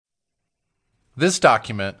This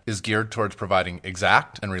document is geared towards providing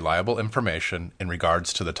exact and reliable information in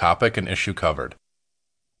regards to the topic and issue covered.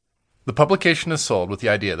 The publication is sold with the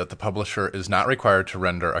idea that the publisher is not required to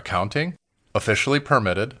render accounting, officially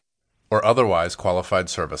permitted, or otherwise qualified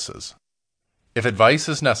services. If advice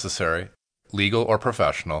is necessary, legal or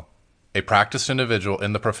professional, a practiced individual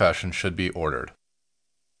in the profession should be ordered.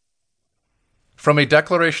 From a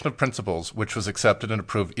Declaration of Principles which was accepted and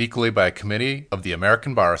approved equally by a committee of the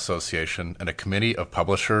American Bar Association and a committee of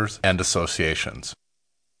publishers and associations.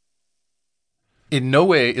 In no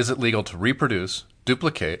way is it legal to reproduce,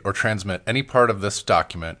 duplicate, or transmit any part of this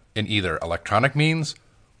document in either electronic means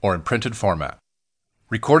or in printed format.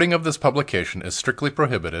 Recording of this publication is strictly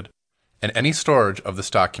prohibited, and any storage of this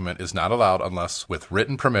document is not allowed unless with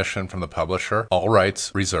written permission from the publisher, all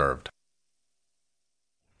rights reserved.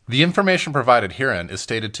 The information provided herein is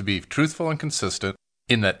stated to be truthful and consistent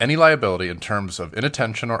in that any liability in terms of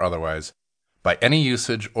inattention or otherwise, by any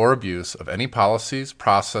usage or abuse of any policies,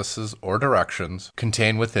 processes, or directions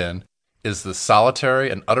contained within, is the solitary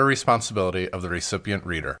and utter responsibility of the recipient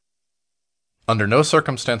reader. Under no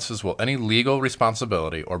circumstances will any legal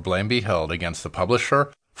responsibility or blame be held against the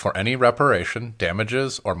publisher for any reparation,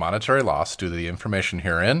 damages, or monetary loss due to the information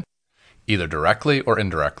herein, either directly or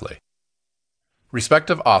indirectly.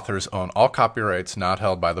 Respective authors own all copyrights not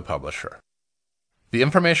held by the publisher. The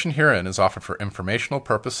information herein is offered for informational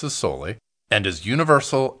purposes solely, and is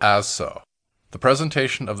universal as so. The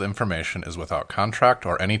presentation of the information is without contract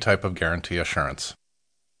or any type of guarantee assurance.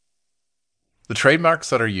 The trademarks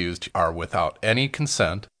that are used are without any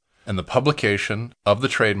consent, and the publication of the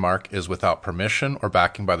trademark is without permission or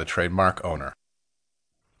backing by the trademark owner.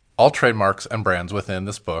 All trademarks and brands within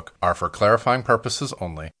this book are for clarifying purposes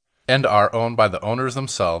only, and are owned by the owners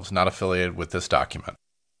themselves, not affiliated with this document.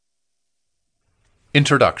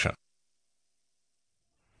 Introduction.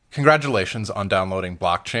 Congratulations on downloading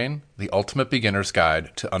Blockchain, the Ultimate Beginner's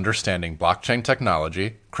Guide to Understanding Blockchain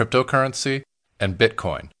Technology, Cryptocurrency, and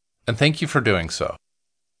Bitcoin, and thank you for doing so.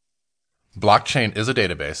 Blockchain is a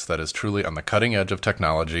database that is truly on the cutting edge of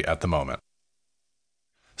technology at the moment.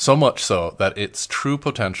 So much so that its true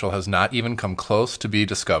potential has not even come close to be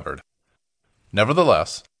discovered.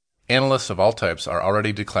 Nevertheless, analysts of all types are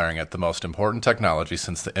already declaring it the most important technology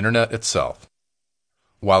since the Internet itself.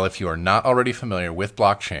 While if you are not already familiar with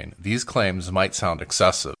blockchain, these claims might sound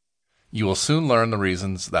excessive, you will soon learn the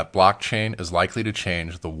reasons that blockchain is likely to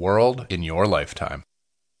change the world in your lifetime.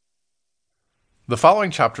 The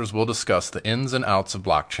following chapters will discuss the ins and outs of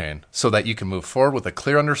blockchain so that you can move forward with a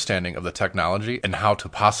clear understanding of the technology and how to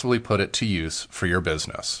possibly put it to use for your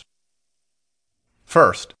business.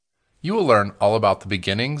 First, you will learn all about the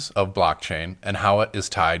beginnings of blockchain and how it is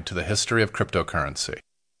tied to the history of cryptocurrency.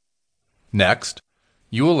 Next,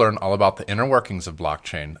 you will learn all about the inner workings of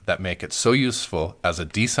blockchain that make it so useful as a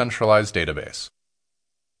decentralized database.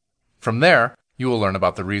 From there, you will learn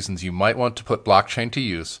about the reasons you might want to put blockchain to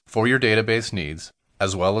use for your database needs,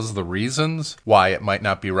 as well as the reasons why it might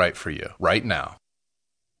not be right for you right now.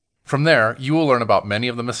 From there, you will learn about many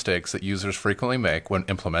of the mistakes that users frequently make when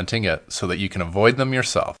implementing it so that you can avoid them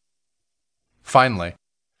yourself. Finally,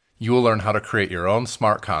 you will learn how to create your own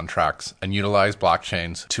smart contracts and utilize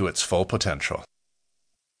blockchains to its full potential.